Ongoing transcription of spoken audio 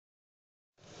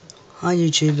Hi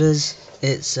YouTubers,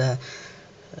 it's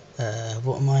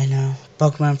what am I now?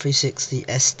 Bugman360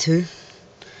 S2.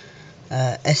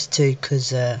 S2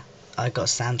 because I got a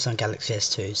Samsung Galaxy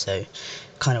S2, so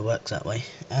kind of works that way.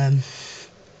 I'm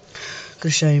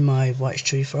gonna show you my white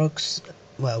tree frogs.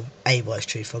 Well, a white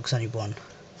tree frog's only one.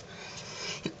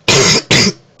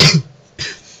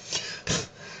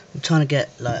 I'm trying to get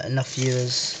like enough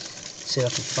viewers, see if I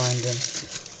can find them.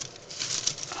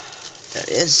 There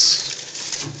it is.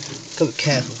 Gotta be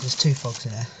careful because there's two frogs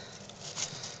in there.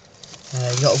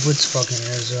 You got a woods frog in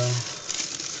there as well.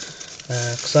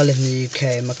 Because I live in the UK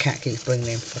and my cat keeps bringing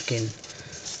in fucking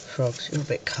frogs. You're a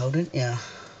bit cold, aren't you?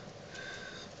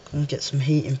 Gonna get some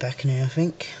heating back in here, I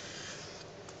think.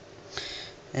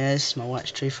 This is my white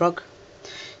tree frog.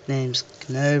 Name's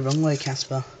no, wrong way,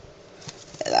 Casper.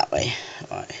 Yeah, that way.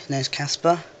 Right, his name's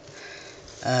Casper.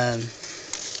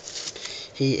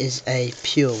 He is a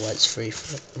pure white tree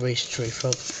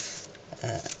frog.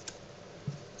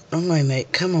 Wrong way,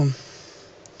 mate. Come on.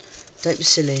 Don't be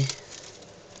silly.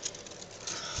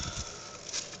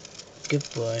 Good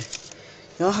boy.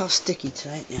 You know how sticky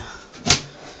today, ain't you?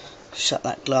 Shut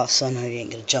that glass so I know he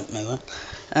ain't gonna jump nowhere.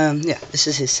 Yeah, this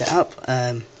is his setup.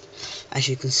 As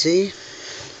you can see,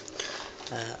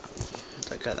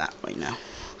 don't go that way now.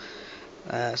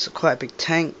 It's quite a big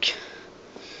tank.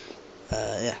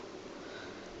 Yeah,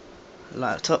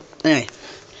 light up top. Anyway,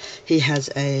 he has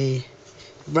a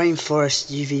rainforest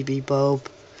UVB bulb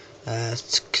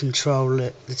to control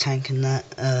the tank and that.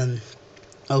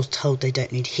 I was told they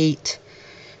don't need heat,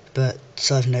 but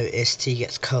so I've noticed he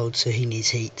gets cold, so he needs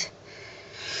heat.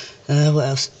 What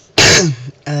else?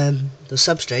 The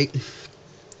substrate,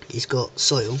 he's got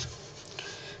soil.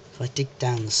 If I dig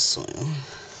down the soil,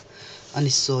 under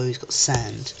soil he's got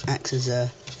sand, acts as a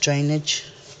drainage,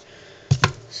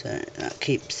 so that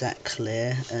keeps that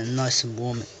clear and nice and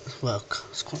warm. Well,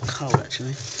 it's quite cold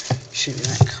actually, shouldn't be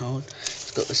that cold.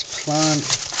 He's got this plant,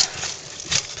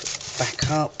 back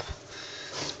up,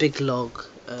 this big log.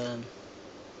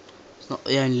 It's not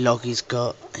the only log he's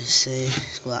got, you see,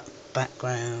 he's got that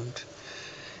background.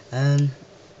 I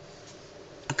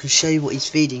can show you what he's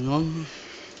feeding on.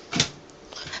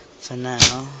 For now,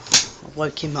 I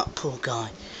woke him up, poor guy.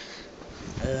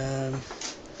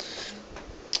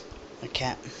 My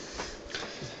cat.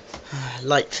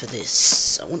 Light for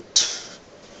this, I want.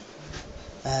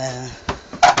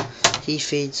 He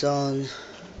feeds on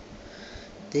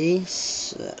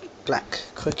these black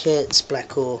crickets,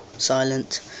 black or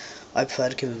silent. I prefer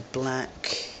to give him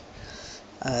black.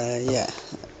 Yeah.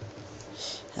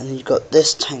 And then you've got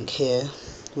this tank here,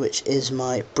 which is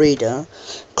my breeder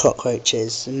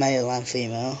cockroaches, male and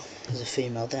female. There's a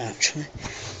female there actually.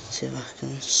 See if I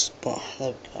can spot.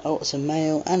 There we go. Oh, it's a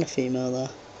male and a female there.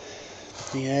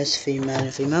 Yes, female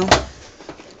and female.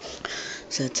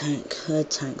 So her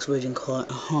tank's reading quite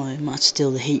high. Might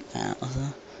steal the heat out of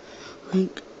her. I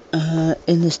think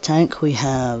in this tank we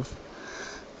have.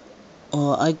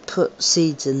 Or I put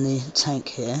seeds in the tank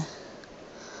here.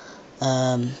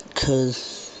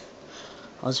 Because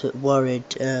I was a bit worried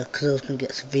because I was going to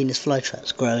get some Venus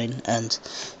flytraps growing, and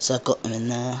so I've got them in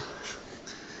there.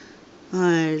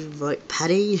 Right,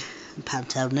 Paddy,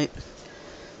 Padtail Note.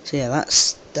 So yeah,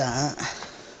 that's that.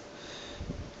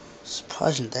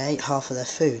 Surprisingly, they ate half of their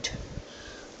food.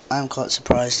 I am quite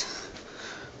surprised.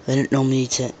 They don't normally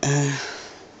eat it.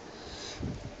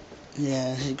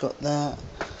 Yeah, you got that.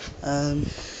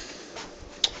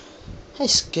 Hey,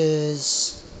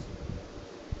 Skurs.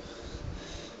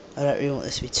 I don't really want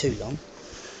this to be too long.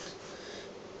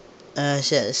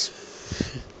 So yeah, this.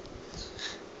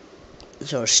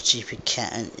 You're a stupid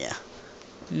cat, aren't ya?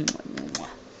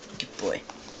 Good boy.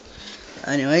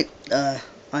 Anyway,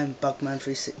 I'm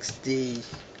Bugman360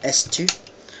 S2.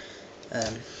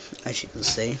 As you can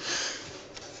see.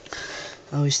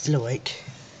 Oh, he's still awake.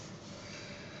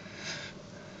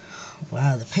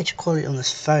 Wow, the picture quality on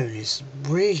this phone is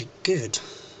really good.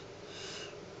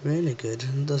 Really good.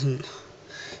 It doesn't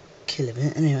kill a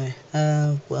bit. Anyway,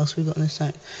 what else we got in this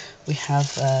tank? We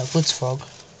have woods frog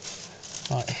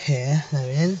right here. There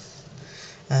he is.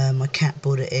 My cat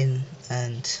brought it in,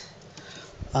 and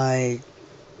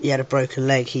he had a broken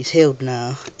leg. He's healed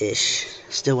now ish.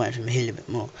 Still waiting for him to heal a bit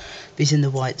more. But he's in the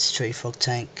white tree frog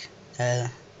tank.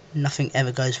 Nothing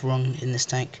ever goes wrong in this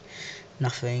tank.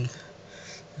 Nothing.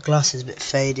 The glass is a bit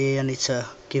faded. I need to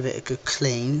give it a good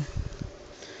clean.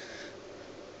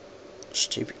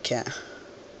 Stupid cat.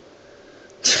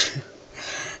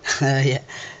 Yeah,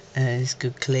 it's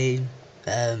good clean.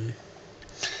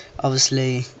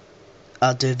 Obviously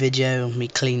I'll do a video of me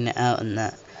cleaning it out and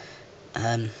that.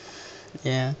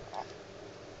 Yeah.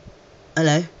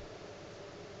 Hello.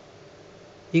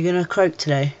 You gonna croak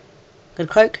today? Gonna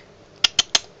croak?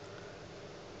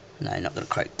 No, not gonna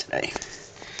croak today.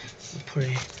 I'll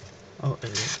probably... Oh, there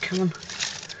it is. Come on.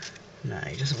 No,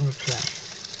 he doesn't want to play.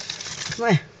 Come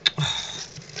here. Oh,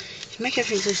 you make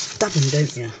everything so stubborn,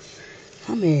 don't you?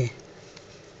 Come here.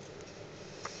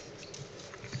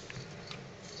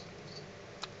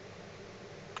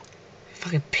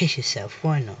 Fucking piss yourself,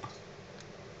 why not?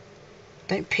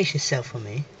 Don't piss yourself on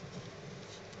me.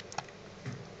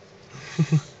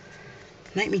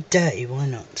 Make me dirty, why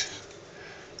not?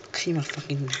 Clean my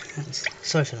fucking hands.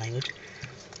 Sorry for language.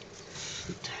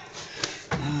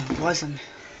 Why is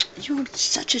you're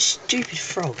such a stupid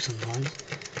frog sometimes.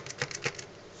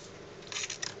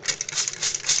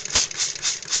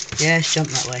 Yes, jump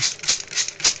that way.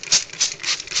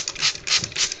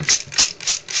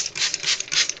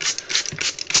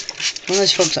 One of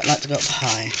those frogs that like to go up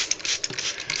high.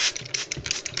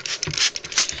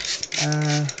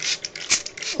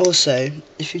 Also,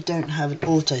 if you don't have an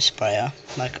auto sprayer,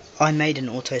 like I made an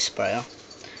auto sprayer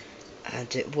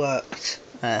and it worked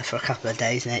for a couple of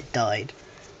days and it died.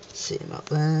 See him up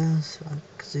there, so I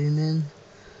can zoom in.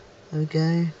 There we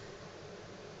go.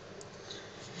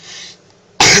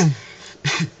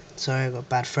 Sorry, I've got a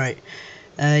bad throat.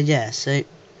 Yeah, so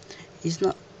he's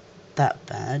not that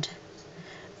bad.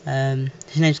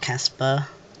 His name's Casper.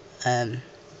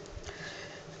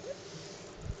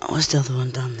 What's the other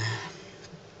one done there?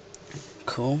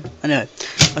 Cool. Anyway,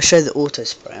 I'll show the auto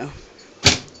sprayer.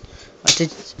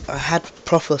 I had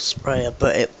proper sprayer,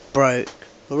 but it broke.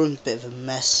 We're in a bit of a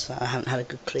mess. I haven't had a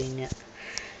good clean yet.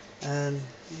 Yeah,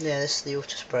 this is the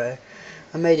auto sprayer.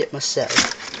 I made it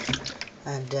myself,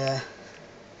 and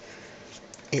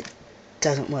it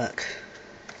doesn't work.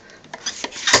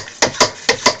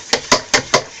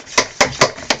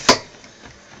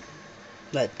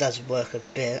 But it does work a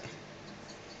bit.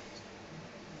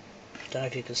 Don't know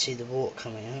if you can see the water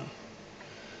coming out.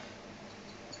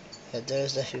 Yeah, there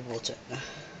is definitely water in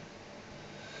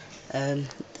there.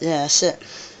 Yeah, that's it.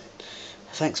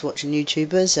 Thanks for watching,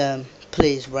 YouTubers.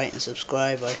 Please rate and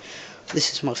subscribe.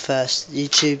 This is my first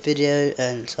YouTube video,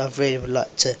 and I really would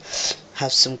like to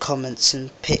have some comments and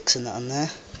pics and that on there.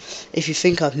 If you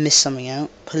think I've missed something out,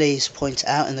 please point it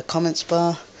out in the comments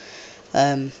bar,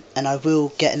 and I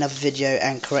will get another video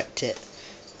and correct it.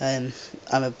 I'm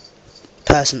a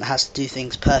person that has to do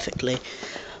things perfectly,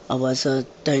 otherwise I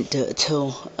don't do it at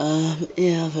all.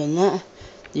 Yeah, other than that,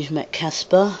 you've met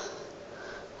Casper.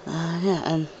 Yeah,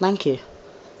 and thank you.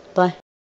 Bye.